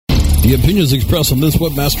The opinions expressed on this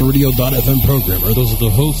WebmasterRadio.fm program are those of the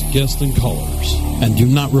host, guests, and callers, and do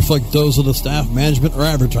not reflect those of the staff, management, or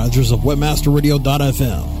advertisers of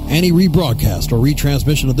WebmasterRadio.fm. Any rebroadcast or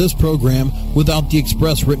retransmission of this program without the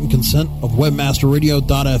express written consent of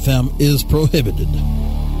WebmasterRadio.fm is prohibited.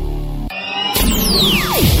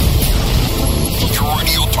 Your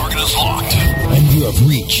radio target is locked, And you have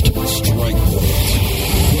reached strike point.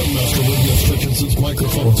 Webmaster Radio stretches its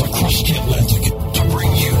microphones across the Atlantic to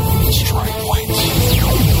bring you Strike Point.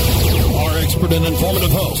 Our expert and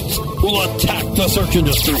informative hosts will attack the search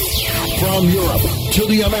industry from Europe to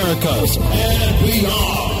the Americas and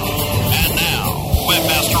beyond. And now,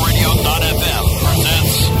 WebmasterRadio.fm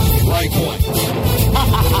presents Strike Point.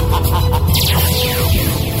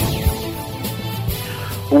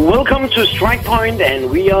 Welcome to Strike Point, and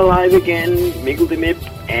we are live again, Mikkel Demip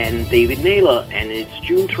and David Naylor, and it's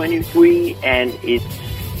June 23, and it's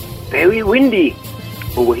very windy.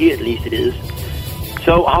 Over here, at least it is.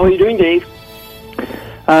 So, how are you doing, Dave?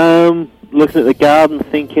 Looking at the garden,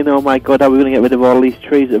 thinking, oh my God, how are we going to get rid of all these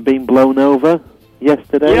trees that have been blown over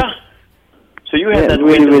yesterday? Yeah. So you had that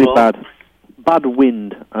really, wind as really well. bad. Bad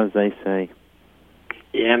wind, as they say.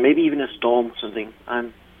 Yeah, maybe even a storm or something. I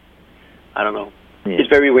don't know. Yeah. It's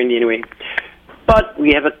very windy anyway. But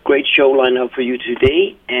we have a great show lined up for you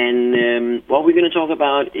today, and what we're going to talk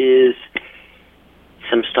about is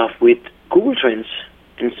some stuff with Google Trends.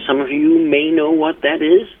 And some of you may know what that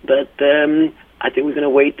is, but I think we're going to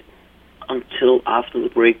wait until after the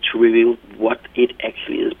break to reveal what it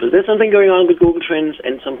actually is. But there's something going on with Google Trends,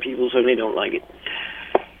 and some people certainly don't like it.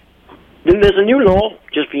 Then there's a new law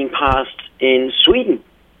just being passed in Sweden,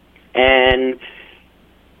 and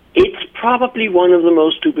it's probably one of the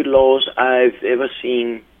most stupid laws I've ever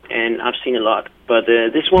seen, and I've seen a lot. But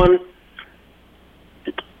this one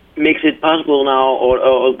makes it possible now,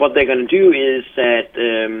 or what they're going to do is that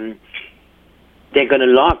they're going to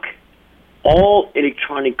lock all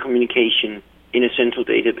electronic communication in a central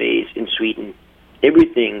database in Sweden.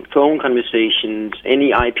 Everything, phone conversations,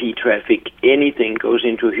 any IP traffic, anything goes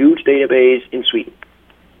into a huge database in Sweden.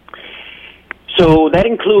 So that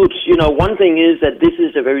includes, one thing is that this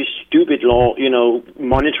is a very stupid law,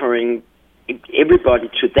 monitoring everybody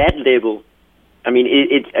to that level. I mean,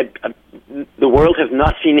 the world has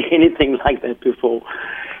not seen anything like that before.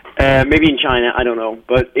 Maybe in China, I don't know,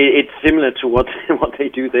 but it's similar to what they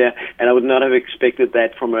do there, and I would not have expected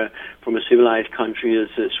that from a civilized country as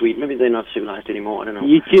Sweden. Maybe they're not civilized anymore. I don't know.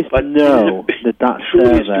 You just know that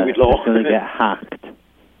server is going to get hacked.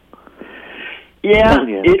 Yeah,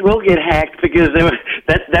 it will get hacked, because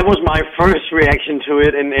that was my first reaction to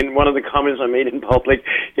it in one of the comments I made in public.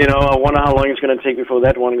 I wonder how long it's going to take before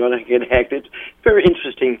that one going to get hacked. It's a very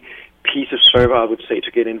interesting piece of server, I would say, to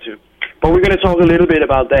get into. But we're going to talk a little bit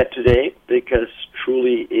about that today, because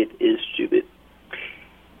truly it is stupid.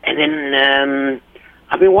 And then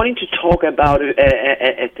I've been wanting to talk about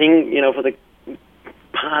a thing, for the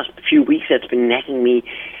past few weeks that's been nagging me.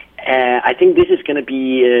 I think this is going to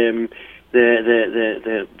be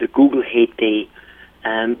the Google hate day,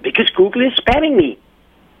 because Google is spamming me.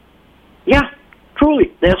 Yeah,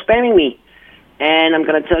 truly, they're spamming me. And I'm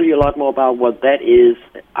going to tell you a lot more about what that is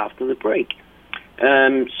after the break.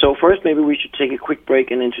 So first, maybe we should take a quick break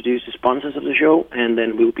and introduce the sponsors of the show, and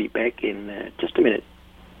then we'll be back in just a minute.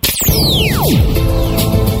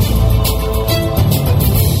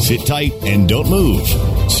 Sit tight and don't move.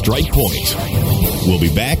 Strike Point. We'll be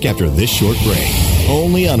back after this short break,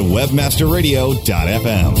 only on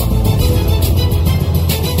WebmasterRadio.fm.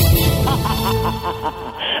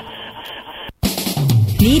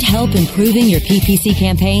 Need help improving your PPC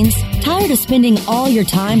campaigns? Tired of spending all your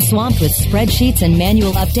time swamped with spreadsheets and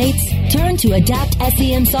manual updates? Turn to Adapt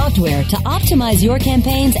SEM software to optimize your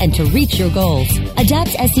campaigns and to reach your goals.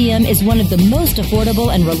 Adapt SEM is one of the most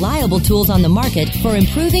affordable and reliable tools on the market for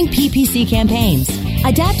improving PPC campaigns.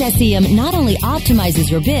 Adapt SEM not only optimizes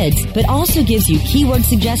your bids, but also gives you keyword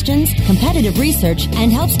suggestions, competitive research,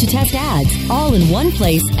 and helps to test ads, all in one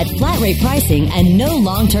place at flat rate pricing and no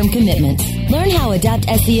long-term commitments. Learn how Adapt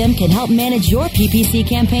SEM can help manage your PPC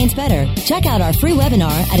campaigns better. Check out our free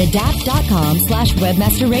webinar at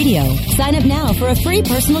adapt.com/webmasterradio. Sign up now for a free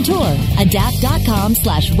personal tour.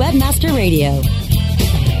 Adapt.com/webmasterradio.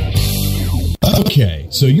 Okay,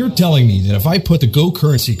 so you're telling me that if I put the Go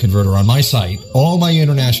Currency Converter on my site, all my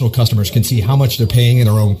international customers can see how much they're paying in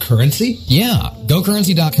their own currency? Yeah,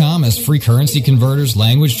 GoCurrency.com has free currency converters,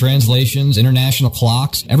 language translations, international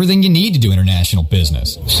clocks, everything you need to do international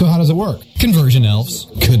business. So how does it work? Conversion elves.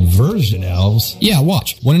 Conversion elves? Yeah,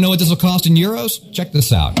 watch. Want to know what this will cost in euros? Check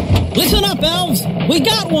this out. Listen up, elves. We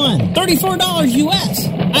got one. $34 US.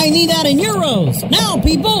 I need that in euros. Now,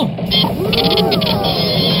 people.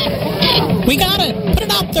 We got it. Put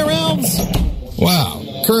it up there, elves. Wow.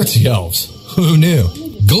 Currency elves. Who knew?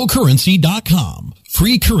 GoCurrency.com.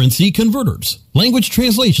 Free currency converters, language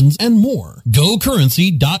translations, and more.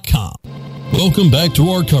 GoCurrency.com. Welcome back to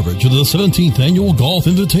our coverage of the 17th Annual Golf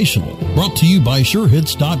Invitational, brought to you by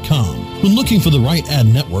SureHits.com. When looking for the right ad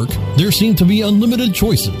network, there seem to be unlimited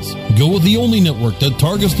choices. Go with the only network that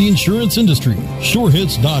targets the insurance industry,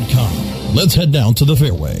 SureHits.com. Let's head down to the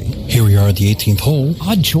fairway. Here we are at the 18th hole.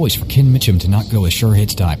 Odd choice for Ken Mitchum to not go with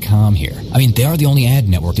SureHits.com here. I mean, they are the only ad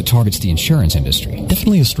network that targets the insurance industry.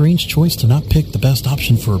 Definitely a strange choice to not pick the best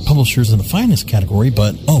option for publishers in the finest category,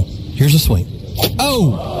 but, here's a swing.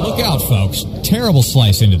 Oh, look out, folks. Terrible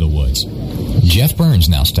slice into the woods. Jeff Burns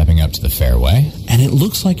now stepping up to the fairway. And it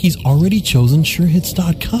looks like he's already chosen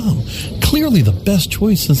SureHits.com. Clearly the best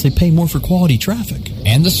choice since they pay more for quality traffic.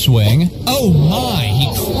 And the swing. Oh my, he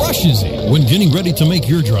crushes it. When getting ready to make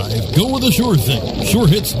your drive, go with a sure thing.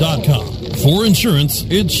 SureHits.com. For insurance,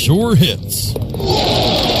 it sure hits.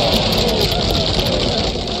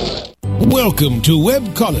 Welcome to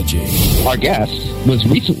Webcology. Our guest was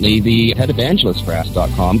recently the head evangelist for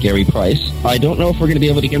Ask.com, Gary Price. I don't know if we're going to be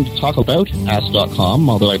able to get him to talk about Ask.com,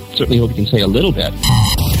 although I certainly hope he can say a little bit.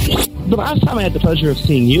 The last time I had the pleasure of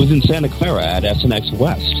seeing you was in Santa Clara at SNX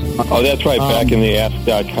West. Oh, that's right, back in the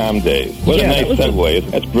Ask.com days. What a nice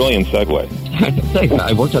segue. That's a brilliant segue.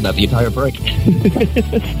 I worked on that the entire break.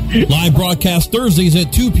 Live broadcast Thursdays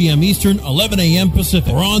at 2 p.m. Eastern, 11 a.m.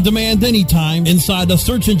 Pacific. Or on demand anytime inside the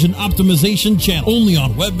Search Engine Optimization channel. Only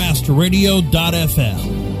on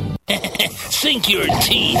WebmasterRadio.fm. Sink your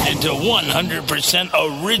teeth into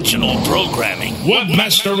 100% original programming.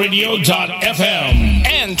 WebmasterRadio.fm.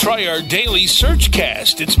 And try our daily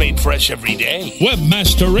Searchcast. It's made fresh every day.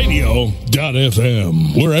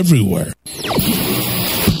 WebmasterRadio.fm. We're everywhere.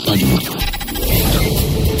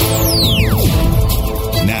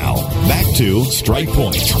 Now, back to Strike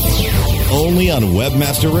Point. Only on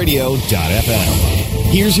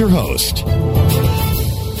WebmasterRadio.fm. Here's your host.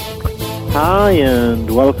 Hi, and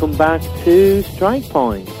welcome back to Strike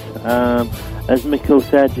Point. As Mikko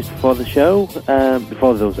said just before the show,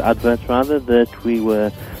 before those adverts rather, that we were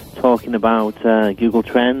talking about Google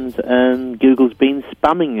Trends, and Google's been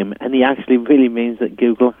spamming him, and he actually really means that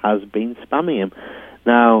Google has been spamming him.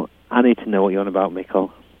 Now, I need to know what you're on about,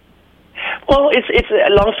 Mikko. Well, it's a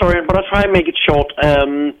long story, but I'll try and make it short.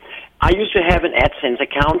 I used to have an AdSense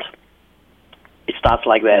account. It starts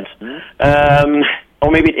like that. Or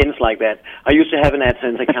maybe it ends like that. I used to have an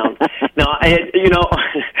AdSense account. Now,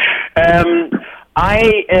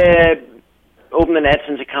 I opened an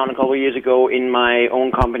AdSense account a couple of years ago in my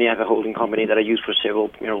own company. I have a holding company that I use for several,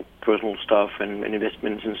 personal stuff and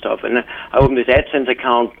investments and stuff. And I opened this AdSense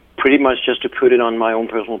account pretty much just to put it on my own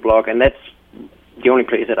personal blog. And that's the only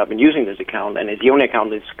place that I've been using this account. And it's the only account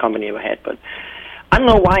this company ever had. But I don't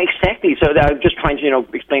know why exactly. So I'm just trying to,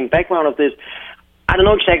 explain the background of this. I don't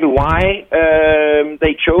know exactly why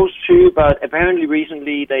they chose to, but apparently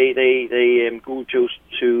recently Google chose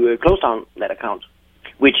to close down that account,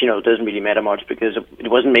 which doesn't really matter much because it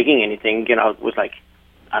wasn't making anything. It was like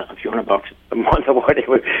I don't know, a few $100 a month or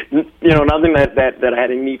whatever. Nothing that I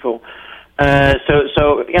had a need for.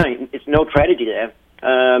 So it's no tragedy there.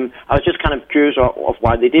 I was just kind of curious of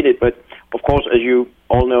why they did it, but of course, as you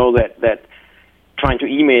all know, that trying to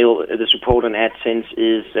email the support on AdSense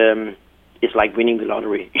is like winning the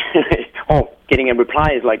lottery. Or getting a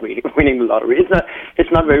reply is like winning the lottery.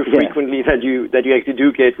 It's not very frequently that you actually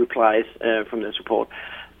do get replies from the support.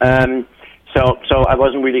 So I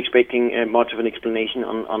wasn't really expecting much of an explanation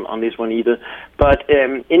on this one either. But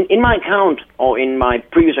in my account, or in my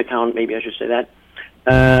previous account, maybe I should say that,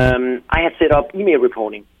 I had set up email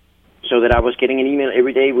reporting so that I was getting an email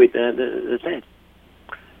every day with the stats.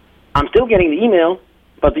 I'm still getting the email,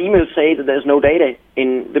 but the emails say that there's no data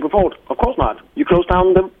in the report. Of course not. You close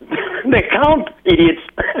down the account, idiots.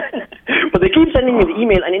 But they keep sending me the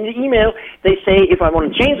email, and in the email they say if I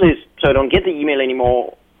want to change this so I don't get the email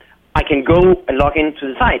anymore, I can go and log into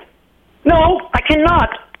the site. No, I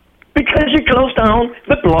cannot, because you closed down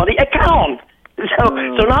the bloody account.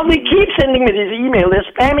 So now they keep sending me this email. They're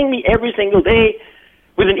spamming me every single day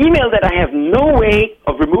with an email that I have no way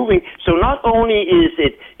of removing. So not only is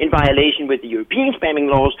it in violation with the European spamming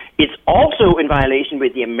laws, it's also in violation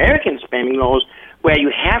with the American spamming laws, where you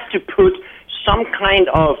have to put some kind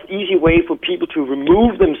of easy way for people to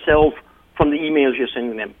remove themselves from the emails you're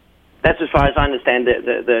sending them. That's as far as I understand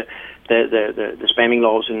the the spamming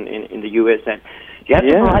laws in the U.S. that you have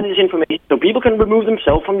to provide this information so people can remove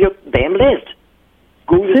themselves from your damn list.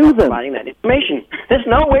 Google is not providing that information. There's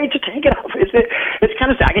no way to take it off. It's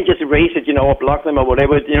kind of, I can just erase it, or block them or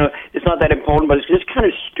whatever. It's not that important, but it's just kind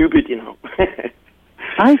of stupid,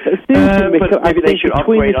 I maybe they should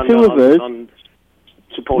upgrade on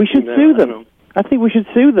supporting. We should sue them. I think we should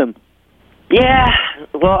sue them. Yeah,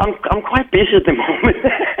 well, I'm quite busy at the moment,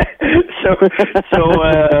 so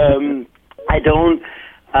I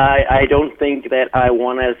don't think that I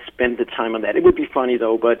want to spend the time on that. It would be funny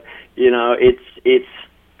though, but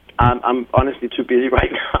I'm honestly too busy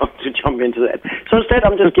right now to jump into that. So instead,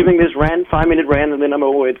 I'm just giving this 5-minute rant, and then I'm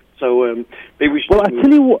over it. So maybe we should. Well, I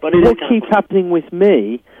tell you what keeps happening with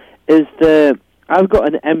me is I've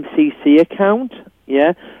got an MCC account,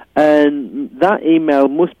 and that email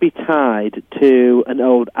must be tied to an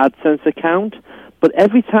old AdSense account. But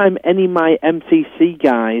every time any of my MCC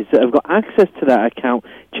guys that have got access to that account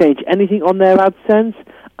change anything on their AdSense,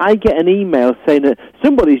 I get an email saying that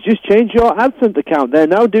somebody's just changed your AdSense account. They're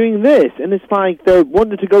now doing this. And it's like they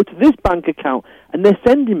wanted to go to this bank account. And they're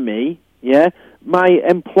sending me, my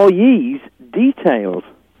employees' details.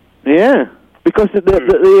 Yeah. Because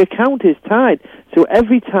the account is tied. So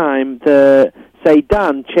every time say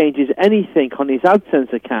Dan changes anything on his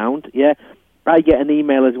AdSense account, I get an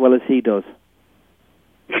email as well as he does.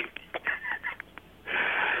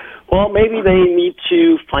 Well, maybe they need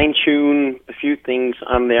to fine-tune a few things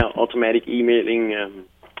on their automatic emailing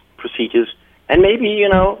procedures. And maybe,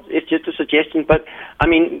 it's just a suggestion, but,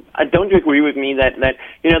 don't you agree with me that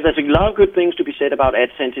there's a lot of good things to be said about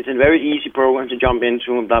AdSense. It's a very easy program to jump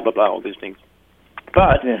into and blah, blah, blah, all these things.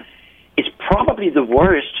 But it's probably the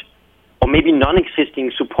worst or maybe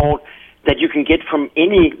non-existing support that you can get from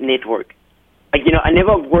any network. I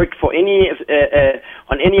never worked for any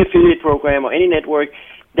on any affiliate program or any network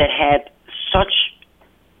that had such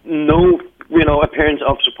no, appearance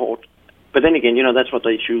of support. But then again, that's what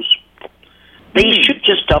they choose. They should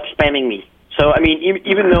just stop spamming me. So,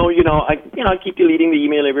 even though, I keep deleting the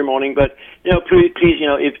email every morning, but, please,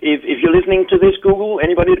 if you're listening to this, Google,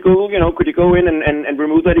 anybody at Google, could you go in and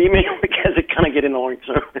remove that email? Because it kind of get annoying.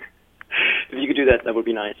 So, if you could do that, that would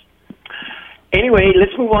be nice. Anyway,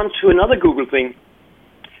 let's move on to another Google thing.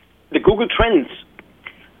 The Google Trends.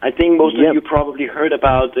 I think most of you probably heard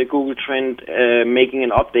about the Google Trend making an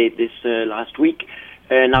update this last week.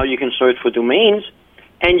 Now you can search for domains,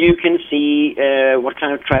 and you can see what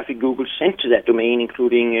kind of traffic Google sent to that domain,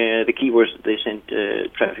 including the keywords that they sent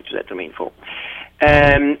traffic to that domain for.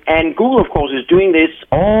 And Google, of course, is doing this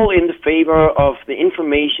all in the favor of the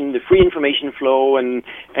information, the free information flow, and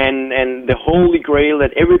the holy grail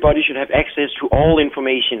that everybody should have access to all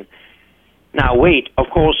information. Now, wait, of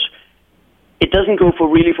course, it doesn't go for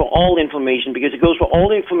all information, because it goes for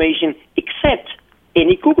all information except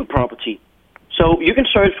any Google property. So you can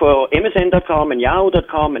search for MSN.com and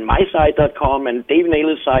Yahoo.com and MySite.com and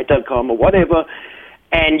DaveNaylorSite.com or whatever,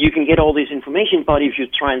 and you can get all this information. But if you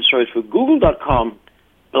try and search for Google.com,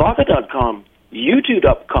 Blogger.com,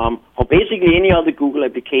 YouTube.com, or basically any other Google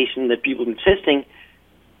application that people have been testing,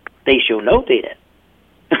 they show no data.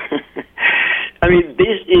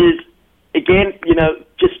 This is, again,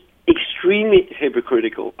 just extremely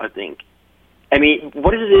hypocritical, I think.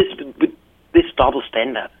 What is this with this double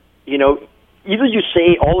standard? Either you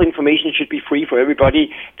say all information should be free for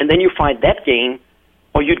everybody, and then you find that gain,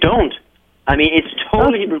 or you don't. It's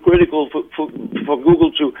totally hypocritical for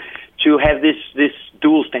Google to have this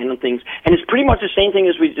dual standard things, and it's pretty much the same thing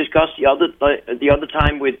as we discussed the other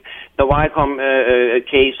time with the Viacom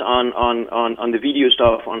case on the video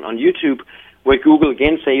stuff on YouTube, where Google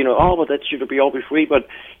again say but that should be all be free, but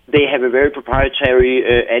they have a very proprietary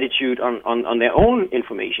attitude on their own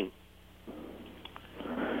information.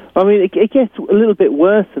 It gets a little bit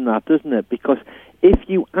worse than that, doesn't it? Because if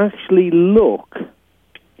you actually look,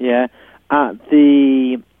 at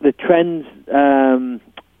the trends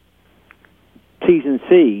T's and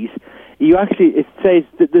C's, it says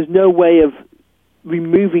that there's no way of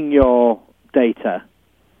removing your data.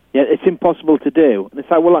 Yeah, it's impossible to do. And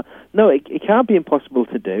it's like, well, no, it can't be impossible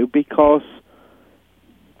to do because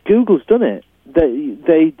Google's done it.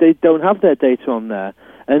 They don't have their data on there,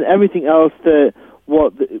 and everything else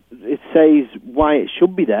it says why it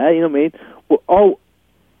should be there. Well,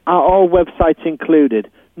 are all websites included?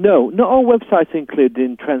 No, not all websites are included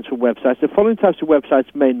in trends for websites. The following types of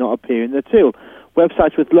websites may not appear in the tool: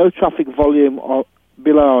 websites with low traffic volume or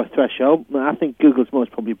below our threshold. I think Google's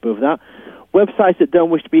most probably above that. Websites that don't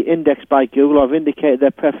wish to be indexed by Google or have indicated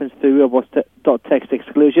their preference through robots.txt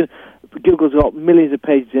exclusion. Google's got millions of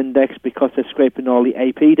pages indexed because they're scraping all the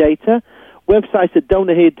AP data. Websites that don't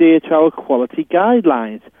adhere to our quality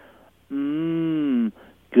guidelines.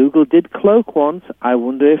 Google did cloak once. I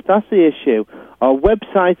wonder if that's the issue. Or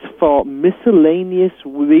websites for miscellaneous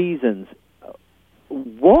reasons.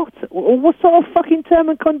 What? What sort of fucking term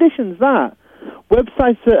and conditions that?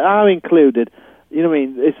 Websites that are included. You know what I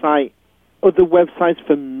mean? It's like other websites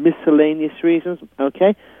for miscellaneous reasons.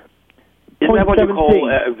 Okay. Isn't that what you call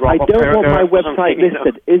I don't want my website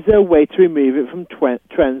listed. Is there a way to remove it from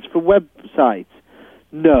trends for websites?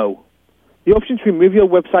 No. The option to remove your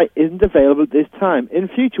website isn't available at this time. In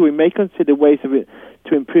future, we may consider ways of it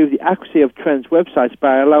to improve the accuracy of trends websites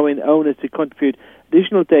by allowing owners to contribute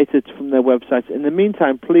additional data from their websites. In the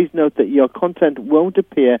meantime, please note that your content won't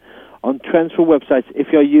appear on trends for websites if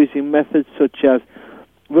you're using methods such as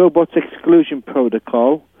robots exclusion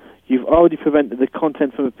protocol. You've already prevented the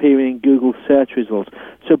content from appearing in Google search results.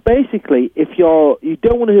 So basically, if you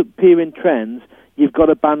don't want to appear in trends, you've got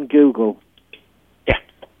to ban Google. Yeah.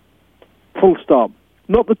 Full stop.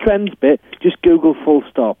 Not the trends bit, just Google full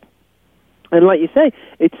stop. And like you say,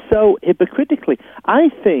 it's so hypocritically. I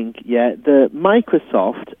think, that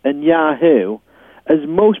Microsoft and Yahoo has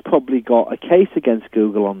most probably got a case against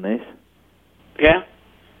Google on this. Yeah,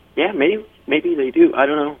 maybe they do. I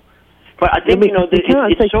don't know. But I think, it's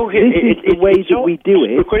so... This is the way that we do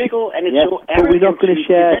it. It's critical and it's so but we're not going to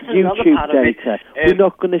share YouTube data. We're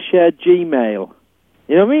not going to share Gmail.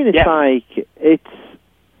 You know what I mean? It's like,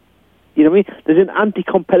 you know what I mean? There's an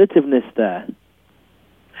anti-competitiveness there.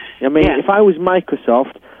 I mean, if I was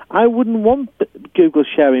Microsoft, I wouldn't want Google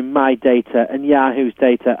sharing my data and Yahoo's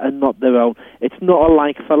data and not their own. It's not a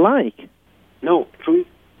like for like. No, true.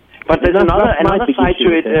 But there's another side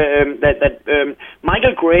to it that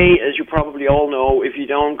Michael Gray, as you probably all know, if you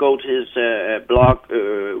don't go to his blog,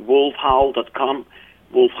 wolfhowl.com,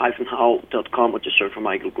 wolf-howl.com, or just search for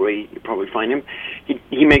Michael Gray, you probably find him.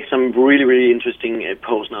 He makes some really, really interesting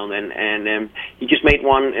posts now and then, and he just made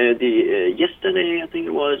one yesterday, I think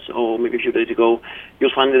it was, or maybe a few days ago.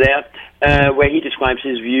 You'll find it there, where he describes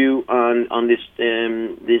his view on this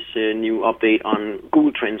new update on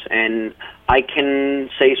Google Trends, and I can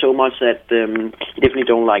say so much that he definitely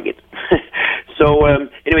don't like it. So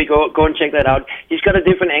anyway, go and check that out. He's got a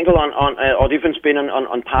different angle on or different spin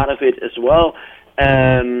on part of it as well.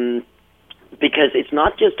 Because it's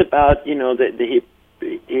not just about the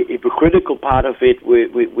hypocritical part of it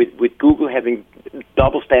with Google having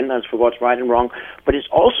double standards for what's right and wrong, but it's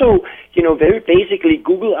also very basically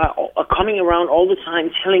Google are coming around all the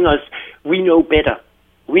time telling us we know better,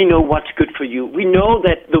 we know what's good for you, we know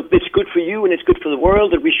that it's good for you and it's good for the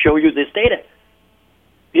world that we show you this data.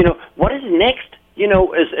 What is next?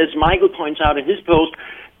 As Michael points out in his post.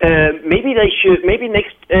 Maybe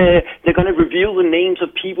next they're going to reveal the names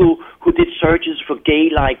of people who did searches for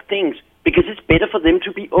gay-like things, because it's better for them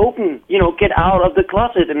to be open, get out of the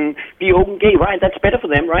closet and be open gay, right? That's better for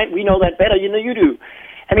them, right? We know that better, you do.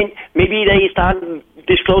 I mean, maybe they start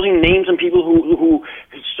disclosing names on people who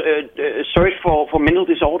search for mental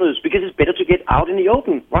disorders, because it's better to get out in the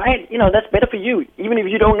open, right? That's better for you, even if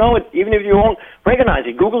you don't know it, even if you won't recognize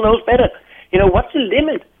it. Google knows better. What's the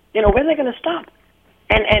limit? When are they going to stop?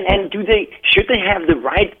 And should they have the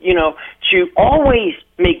right, to always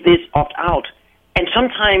make this opt out? And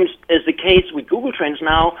sometimes, as the case with Google Trends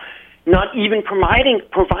now, not even providing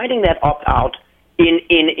that opt out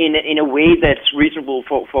in a way that's reasonable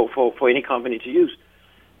for any company to use.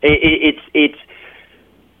 It's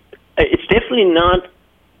definitely not,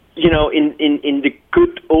 in the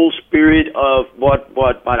good old spirit of what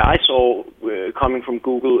I saw coming from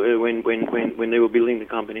Google when they were building the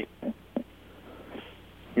company.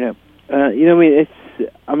 Yeah,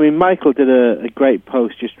 Michael did a great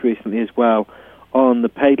post just recently as well on the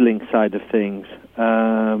paid link side of things.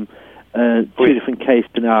 Two different case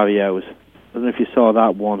scenarios. I don't know if you saw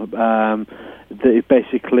that one. That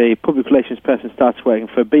basically, public relations person starts working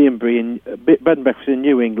for B&B in Bed and Breakfast in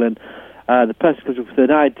New England. The person comes up with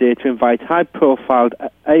an idea to invite high-profile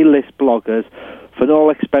A-list bloggers for an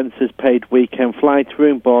all-expenses-paid weekend flight,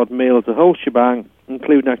 room, board, meals, the whole shebang,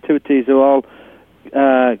 including activities are all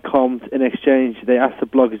comped. In exchange, they ask the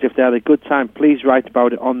bloggers if they had a good time, please write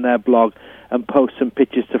about it on their blog and post some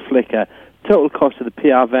pictures to Flickr. Total cost of the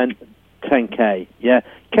PR event, $10K. Yeah.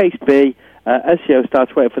 Case B, SEO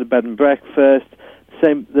starts waiting for the bed and breakfast.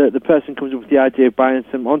 The person comes up with the idea of buying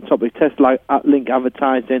some on-topic test link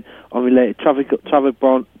advertising on related travel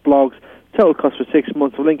blogs. Total cost for 6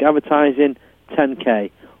 months of link advertising,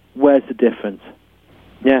 $10K. Where's the difference?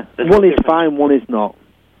 Yeah. One is fine, one is not.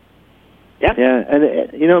 Yeah. Yeah,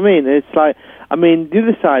 and you know what I mean? It's like, the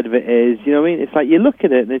other side of it is, it's like you look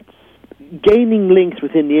at it and it's gaining links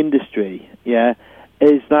within the industry, yeah,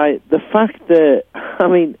 is like the fact that, I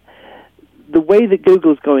mean, the way that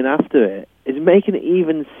Google's going after it is making it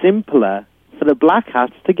even simpler for the black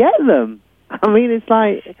hats to get them. I mean, it's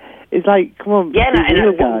like, come on. Yeah,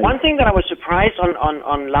 and one thing that I was surprised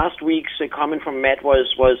on last week's comment from Matt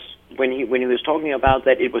was when he was talking about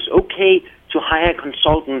that it was okay to hire a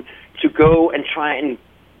consultant to go and try and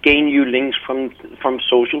gain you links from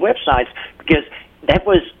social websites, because that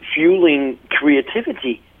was fueling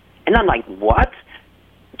creativity. And I'm like, what?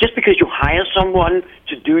 Just because you hire someone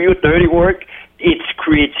to do your dirty work, it's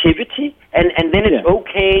creativity, and then it's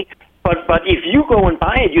okay. But if you go and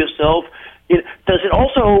buy it yourself, does it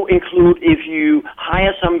also include if you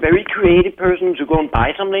hire some very creative person to go and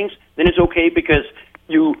buy some links, then it's okay because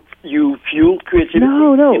you fuel creativity?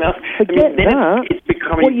 No, you know? Forget that. It's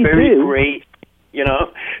becoming very great, you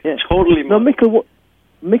know? Yeah. Totally. No,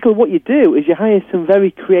 Mikkel, what you do is you hire some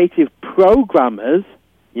very creative programmers,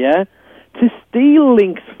 to steal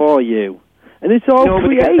links for you. And it's all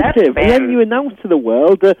creative. And then you announce to the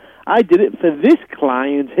world that I did it for this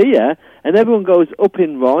client here, and everyone goes up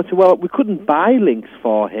in roar and says, well, we couldn't buy links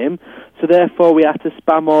for him, so therefore we had to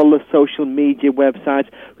spam all the social media websites,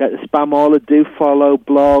 we had to spam all the do-follow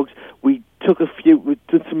blogs, we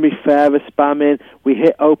did some referrer spamming, we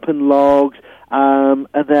hit open logs, and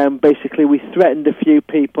then basically we threatened a few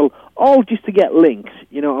people, all just to get links.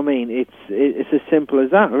 You know what I mean? It's as simple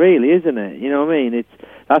as that, really, isn't it? You know what I mean?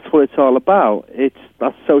 That's what it's all about.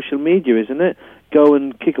 That's social media, isn't it? Go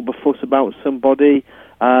and kick up a fuss about somebody.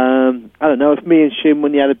 I don't know, if me and Shim,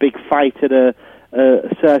 when you had a big fight at a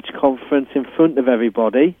search conference in front of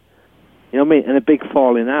everybody, you know what I mean, and a big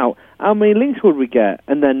falling out, how many links would we get?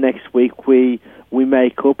 And then next week we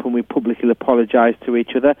make up and we publicly apologise to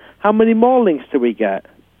each other. How many more links do we get?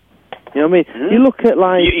 You know what I mean? Mm-hmm. You look at,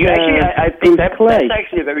 like, I think that's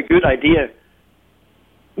actually a very good idea.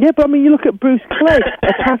 Yeah, but I mean, you look at Bruce Clay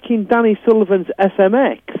attacking Danny Sullivan's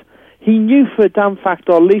SMX. He knew for a damn fact,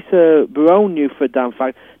 or Lisa Barone knew for a damn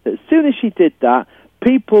fact, that as soon as she did that,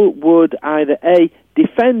 people would either A,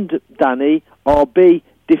 defend Danny, or B,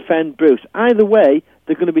 defend Bruce. Either way,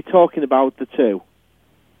 they're going to be talking about the two.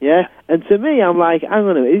 Yeah? And to me, I'm like, hang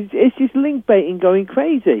on a minute, it's just link baiting going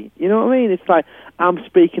crazy. You know what I mean? It's like, I'm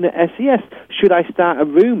speaking at SES. Should I start a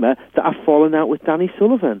rumour that I've fallen out with Danny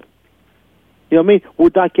Sullivan? You know what I mean?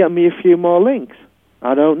 Would that get me a few more links?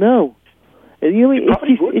 I don't know. You know,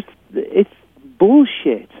 it's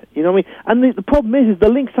bullshit. You know what I mean? And the problem is the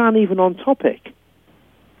links aren't even on topic.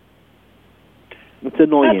 It's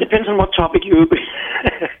annoying. That depends on what topic you...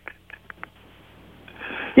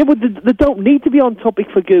 Yeah, but they don't need to be on topic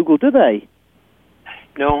for Google, do they?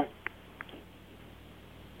 No.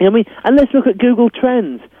 You know what I mean? And let's look at Google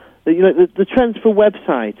Trends. You know, the trends for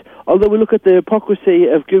websites. Although we look at the hypocrisy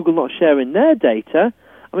of Google not sharing their data,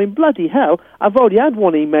 I mean, bloody hell, I've already had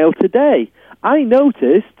one email today. I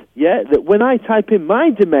noticed, that when I type in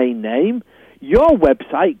my domain name, your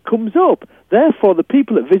website comes up. Therefore, the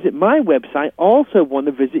people that visit my website also want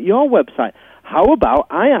to visit your website. How about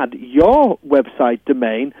I add your website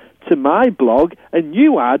domain to my blog, and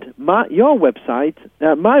you add my website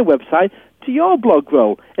to your blog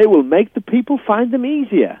roll? It will make the people find them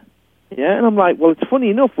easier. Yeah, and I'm like, well, it's funny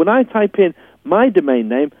enough, when I type in my domain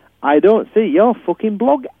name, I don't see your fucking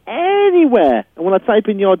blog anywhere. And when I type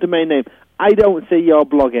in your domain name, I don't see your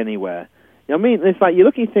blog anywhere. You know what I mean? And it's like, you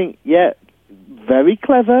look and you think, yeah, very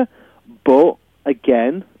clever, but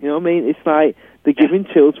again, you know what I mean? It's like they're giving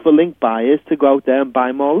tools for link buyers to go out there and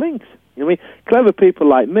buy more links. You know what I mean? Clever people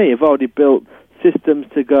like me have already built systems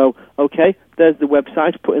to go, okay, there's the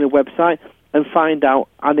website, put in a website, and find out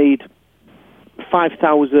I need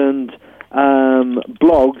 5,000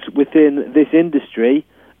 blogs within this industry.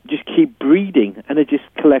 Just keep breeding, and it just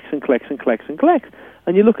collects and collects and collects and collects.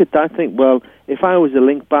 And you look at that and think, well, if I was a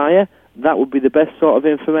link buyer, that would be the best sort of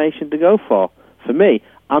information to go for. For me,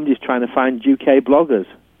 I'm just trying to find UK bloggers.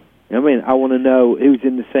 You know what I mean? I want to know who's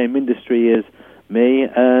in the same industry as me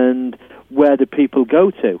and where do people go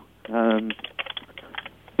to.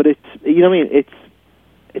 But it's, you know what I mean?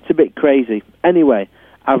 It's a bit crazy. Anyway,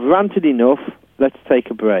 I've ranted enough. Let's take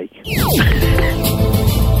a break.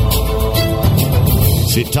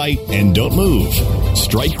 Sit tight and don't move.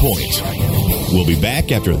 Strike Point. We'll be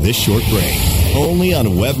back after this short break. Only on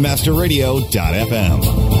webmasterradio.fm.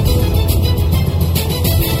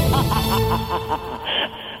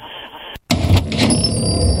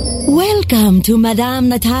 Welcome to Madame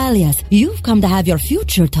Natalia's. You've come to have your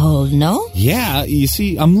future told, no? Yeah, you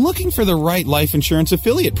see, I'm looking for the right life insurance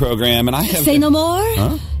affiliate program, and I have... Say no more?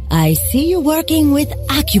 Huh? I see you're working with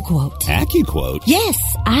AccuQuote. AccuQuote? Yes,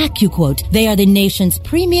 AccuQuote. They are the nation's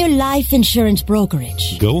premier life insurance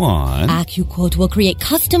brokerage. Go on. AccuQuote will create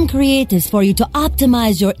custom creatives for you to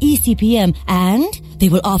optimize your ECPM, and they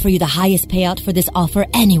will offer you the highest payout for this offer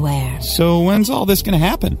anywhere. So when's all this going to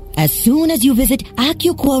happen? As soon as you visit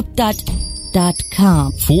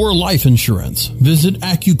AccuQuote.com. For life insurance, visit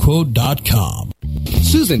AccuQuote.com.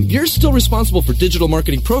 Susan, you're still responsible for digital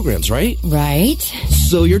marketing programs, right? Right.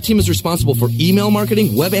 So your team is responsible for email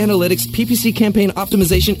marketing, web analytics, PPC campaign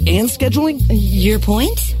optimization, and scheduling? Your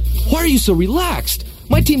point? Why are you so relaxed?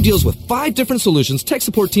 My team deals with 5 different solutions, tech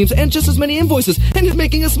support teams, and just as many invoices, and it's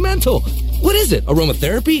making us mental. What is it?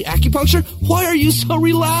 Aromatherapy? Acupuncture? Why are you so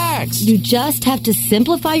relaxed? You just have to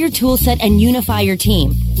simplify your tool set and unify your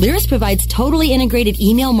team. Lyris provides totally integrated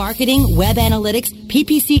email marketing, web analytics,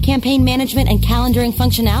 PPC campaign management, and calendaring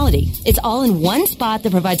functionality. It's all in one spot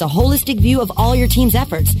that provides a holistic view of all your team's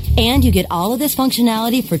efforts. And you get all of this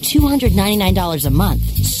functionality for $299 a month.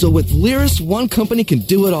 So with Lyris, one company can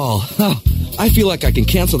do it all. I feel like I can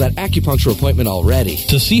cancel that acupuncture appointment already.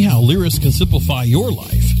 To see how Lyris can simplify your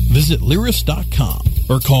life, visit Lyris.com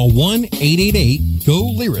or call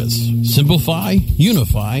 1-888-GO-LYRIS. Simplify,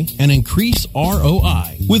 unify, and increase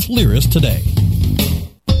ROI with Lyris today.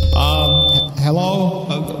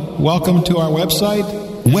 Hello? Welcome to our website.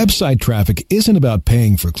 Website traffic isn't about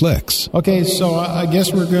paying for clicks. Okay, so I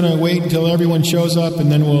guess we're going to wait until everyone shows up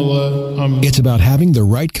and then we'll... It's about having the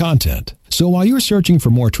right content. So while you're searching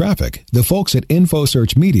for more traffic, the folks at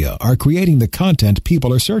InfoSearch Media are creating the content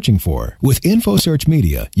people are searching for. With InfoSearch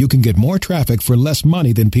Media, you can get more traffic for less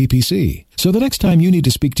money than PPC. So the next time you need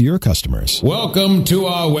to speak to your customers... Welcome to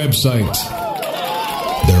our website.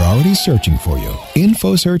 They're already searching for you.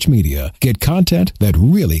 InfoSearch Media. Get content that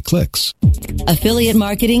really clicks. Affiliate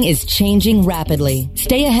marketing is changing rapidly.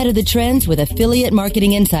 Stay ahead of the trends with Affiliate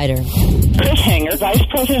Marketing Insider. Chris Hanger, Vice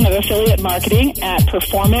President of Affiliate Marketing at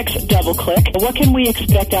Performix DoubleClick. What can we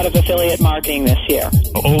expect out of affiliate marketing this year?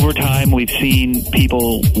 Over time, we've seen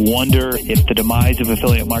people wonder if the demise of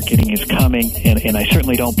affiliate marketing is coming, and I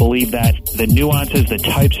certainly don't believe that. The nuances, the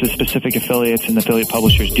types of specific affiliates and affiliate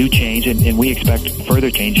publishers do change, and we expect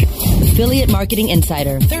further change. Affiliate Marketing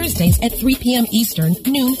Insider. Thursdays at 3 p.m. Eastern,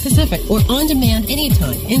 noon Pacific, or on demand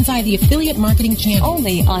anytime inside the Affiliate Marketing channel.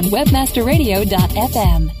 Only on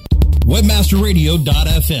WebmasterRadio.fm.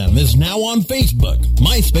 WebmasterRadio.fm is now on Facebook,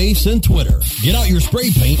 MySpace, and Twitter. Get out your spray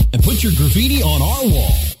paint and put your graffiti on our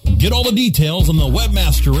wall. Get all the details on the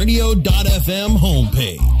WebmasterRadio.fm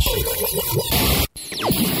homepage.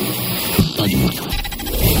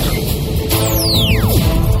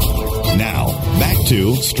 Now, back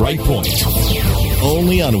to Strike Point.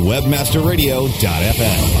 Only on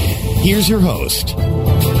WebmasterRadio.fm. Here's your host.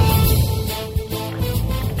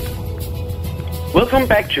 Welcome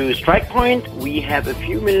back to Strike Point. We have a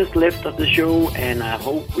few minutes left of the show, and I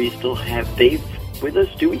hope we still have Dave with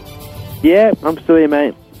us, do we? Yeah, I'm still here,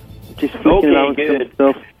 mate. Just flicking around some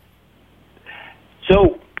stuff.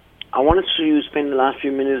 So, I wanted to spend the last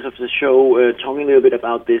few minutes of the show talking a little bit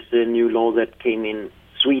about this new law that came in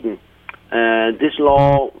Sweden. This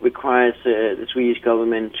law requires the Swedish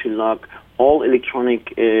government to log all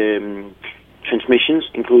electronic transmissions,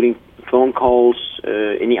 including phone calls,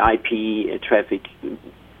 any IP traffic,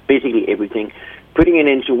 basically everything, putting it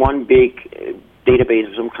into one big database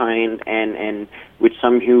of some kind and with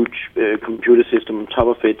some huge computer system on top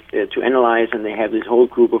of it to analyze, and they have this whole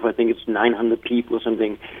group of, I think it's 900 people or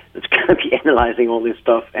something, that's going to be analyzing all this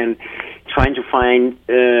stuff and trying to find,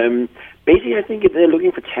 basically I think they're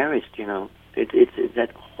looking for terrorists, you know, it's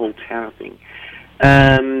that whole terror thing.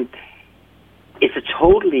 It's a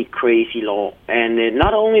totally crazy law, and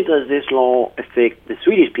not only does this law affect the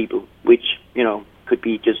Swedish people, which, you know, could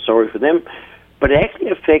be just sorry for them, but it actually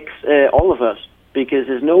affects all of us, because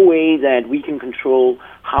there's no way that we can control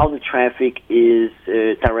how the traffic is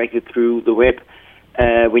directed through the web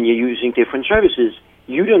when you're using different services.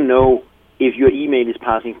 You don't know if your email is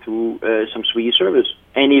passing through some Swedish service,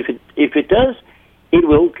 and if it does, it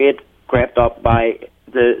will get grabbed up by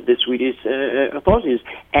the Swedish authorities.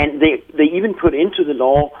 And they even put into the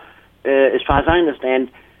law, as far as I understand,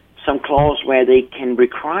 some clause where they can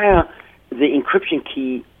require the encryption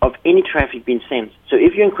key of any traffic being sent. So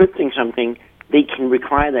if you're encrypting something, they can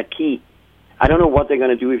require that key. I don't know what they're going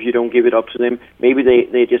to do if you don't give it up to them. Maybe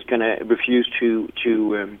they're just going to refuse to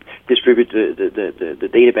distribute the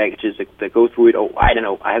data packages that go through it. Oh, I don't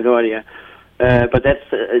know. I have no idea. But that's,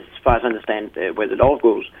 as far as I understand, where the law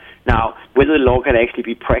goes. Now, whether the law can actually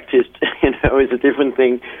be practiced, is a different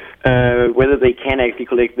thing. Whether they can actually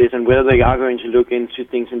collect this and whether they are going to look into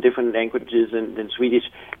things in different languages than Swedish,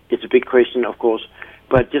 it's a big question, of course.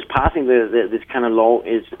 But just passing this kind of law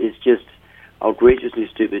is just outrageously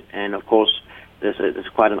stupid, and of course there's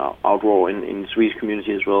quite an outroar in the Swedish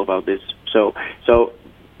community as well about this. So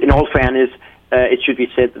in all fairness, it should be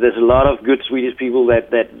said that there's a lot of good Swedish people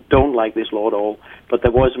that don't like this law at all, but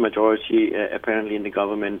there was a majority apparently in the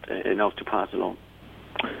government enough to pass a law.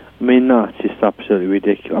 I mean, no, it's just absolutely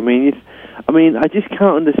ridiculous. I mean, I just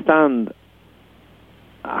can't understand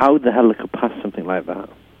how the hell they could pass something like that.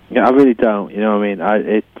 Yeah, I really don't. You know what I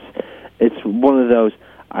mean? It's one of those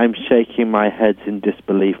I'm shaking my head in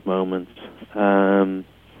disbelief moments. Right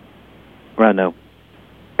now,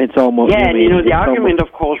 it's almost. Yeah, and the argument,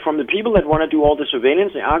 of course, from the people that want to do all the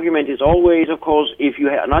surveillance, the argument is always, of course, if you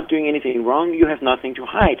are not doing anything wrong, you have nothing to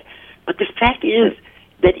hide. But the fact is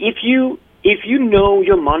that if you know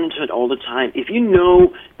you're monitored all the time, if you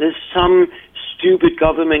know there's some stupid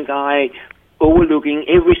government guy overlooking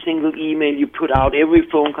every single email you put out, every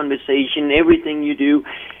phone conversation, everything you do,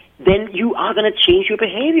 then you are going to change your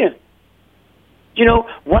behavior. You know,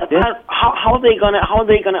 what about how are they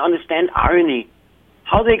gonna understand irony?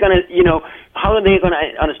 How are they gonna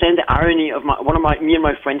understand the irony of me and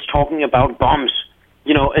my friends talking about bombs?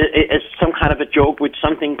 You know, as some kind of a joke with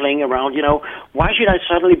something playing around. You know, why should I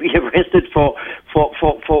suddenly be arrested for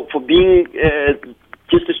being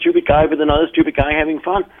just a stupid guy with another stupid guy having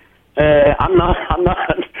fun? I'm not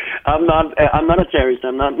a terrorist.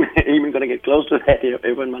 I'm not even going to get close to that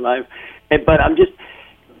ever in my life. But I'm just,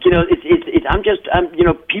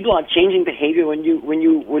 people are changing behavior when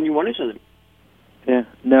you monitor them. Yeah.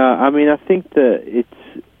 No, I mean, I think that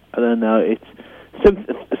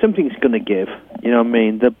something's going to give. You know what I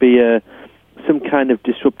mean? There'll be some kind of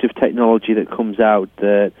disruptive technology that comes out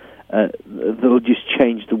that'll just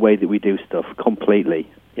change the way that we do stuff completely.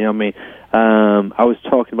 You know what I mean? I was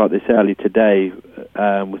talking about this earlier today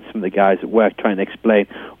with some of the guys at work, trying to explain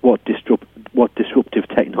what disruptive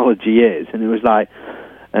technology is, and it was like,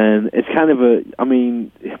 it's kind of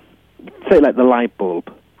say like the light bulb.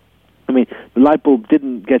 I mean, the light bulb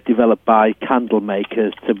didn't get developed by candle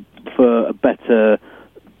makers for a better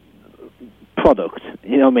product.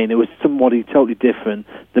 You know what I mean? It was somebody totally different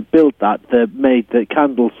that built that made the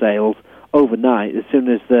candle sales overnight. As soon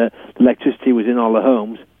as the electricity was in all the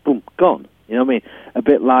homes, boom, gone. You know what I mean? A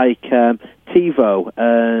bit like TiVo,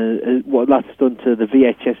 what that's done to the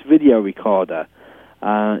VHS video recorder. You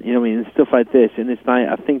know what I mean? And stuff like this. And it's like,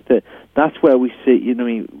 I think that's where we see, you know what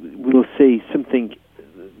I mean, we'll see something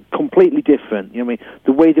completely different. You know what I mean?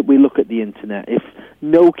 The way that we look at the internet. If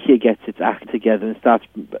Nokia gets its act together and starts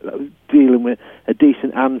dealing with a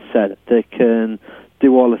decent handset that can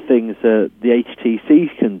do all the things that the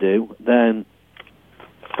HTC can do, then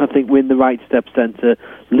I think we're in the right steps then to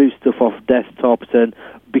lose stuff off desktops and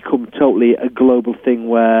become totally a global thing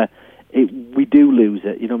where we do lose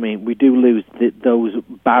it. You know what I mean? We do lose those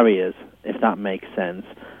barriers, if that makes sense.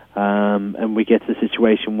 And we get to a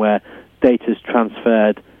situation where data's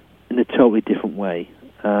transferred in a totally different way.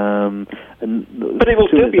 But it will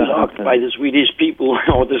still be locked by the Swedish people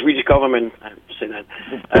or the Swedish government. I have to say that.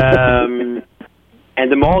 And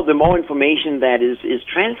the more information that is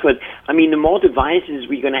transferred, I mean, the more devices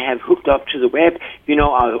we're going to have hooked up to the web. You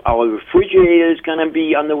know, our refrigerator is going to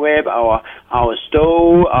be on the web. Our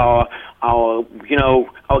stove, our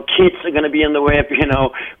kids are going to be on the web. You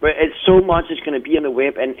know, but so much is going to be on the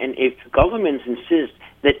web. And if governments insist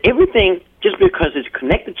that everything, just because it's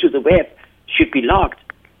connected to the web, should be locked,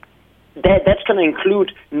 that's going to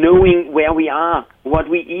include knowing where we are, what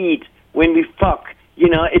we eat, when we fuck. You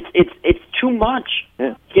know, it's too much.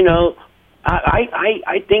 Yeah. You know,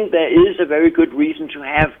 I think there is a very good reason to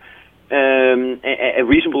have a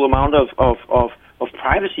reasonable amount of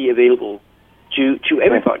privacy available to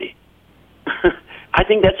everybody. I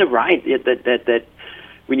think that's a right that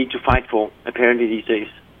we need to fight for, apparently, these days.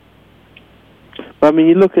 I mean,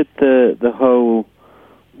 you look at the whole,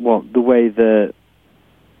 the way that,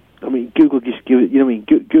 I mean, Google just give it, you know what I mean,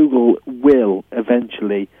 Google will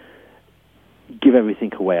eventually give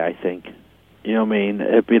everything away, I think. You know what I mean?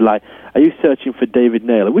 It'd be like, are you searching for David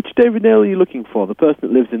Naylor? Which David Naylor are you looking for? The person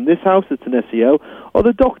that lives in this house that's an SEO? Or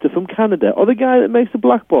the doctor from Canada? Or the guy that makes the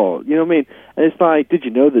black ball? You know what I mean? And it's like, did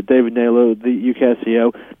you know that David Naylor, the UK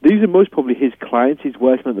SEO, these are most probably his clients he's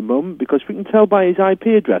working at the moment, because we can tell by his IP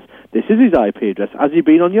address. This is his IP address. Has he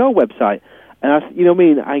been on your website? And you know what I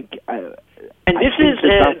mean?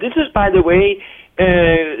 This is, by the way,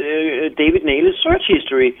 David Naylor's search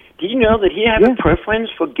history. Did you know that he had a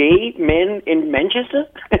preference for gay men in Manchester?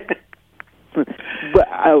 But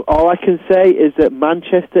all I can say is that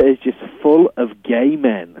Manchester is just full of gay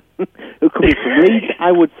men who come from Leeds.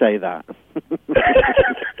 I would say that.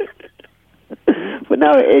 But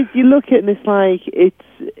no, you look at it and it's like,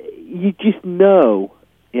 you just know,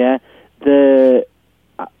 yeah,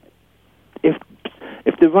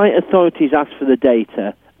 if the right authorities asked for the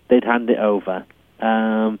data, they'd hand it over.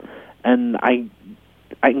 And I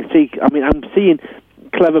can see. I mean, I'm seeing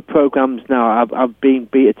clever programs now. I've been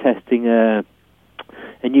beta testing a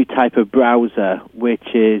new type of browser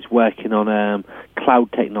which is working on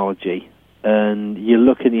cloud technology, and you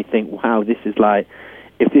look and you think, wow, this is like,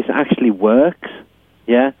 if this actually works,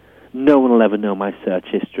 yeah, no one will ever know my search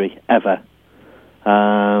history ever.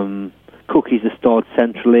 Cookies are stored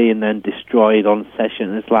centrally and then destroyed on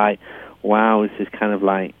session. It's like, wow, this is kind of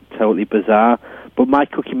like totally bizarre. But my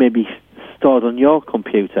cookie may be stored on your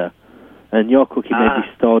computer, and your cookie may be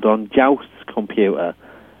stored on Joust's computer,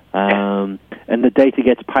 and the data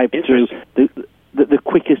gets piped through the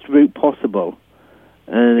quickest route possible.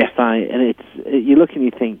 And it's like, and you look and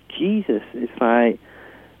you think, Jesus, it's like,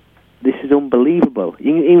 this is unbelievable.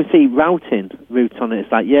 You can even see routing routes on it.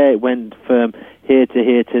 It's like, yeah, it went from here to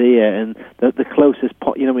here to here, and the closest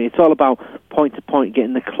point. You know what I mean? It's all about point to point,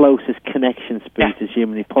 getting the closest connection speed as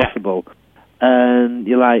humanly possible. And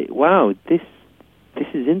you're like, wow, this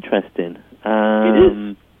is interesting. It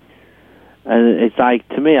is. And it's like,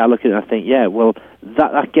 to me, I look at it and I think, yeah, well,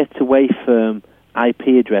 that gets away from IP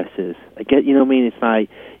addresses. You know what I mean? It's like,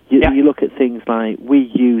 you look at things like, we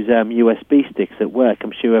use USB sticks at work.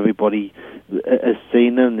 I'm sure everybody has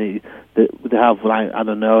seen them. They have, like, I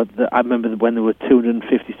don't know, I remember when there were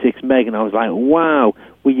 256 meg, and I was like, wow,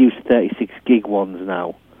 we use 36 gig ones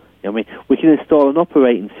now. You know what I mean? We can install an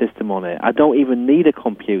operating system on it. I don't even need a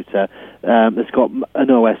computer that's got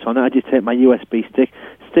an OS on it. I just take my USB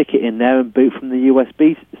stick it in there, and boot from the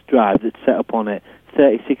USB drive that's set up on it.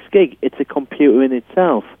 36 gig. It's a computer in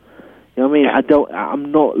itself. You know what I mean?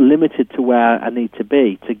 I'm not limited to where I need to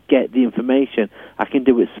be to get the information. I can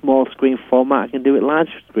do it small screen format. I can do it large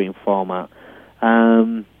screen format.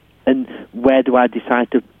 And where do I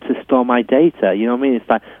decide to store my data? You know what I mean? It's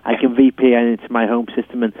like I can VPN into my home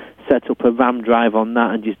system and set up a RAM drive on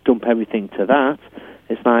that and just dump everything to that.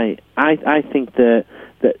 It's like I think that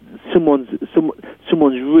someone's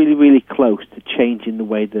really, really close to changing the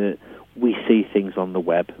way that we see things on the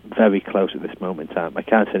web. Very close at this moment in time. I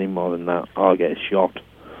can't say any more than that, or I'll get shot.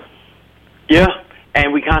 Yeah,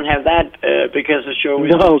 and we can't have that because the show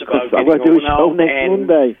is about getting going to do a show now, next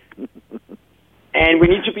Monday. And we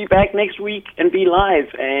need to be back next week and be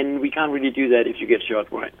live, and we can't really do that if you get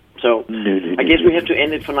shot, right? So I guess we have to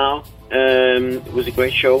end it for now. It was a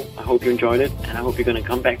great show. I hope you enjoyed it, and I hope you're going to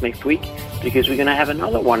come back next week, because we're going to have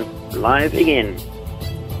another one live again.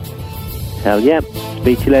 Hell yeah.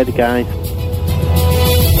 Speak to you later, guys.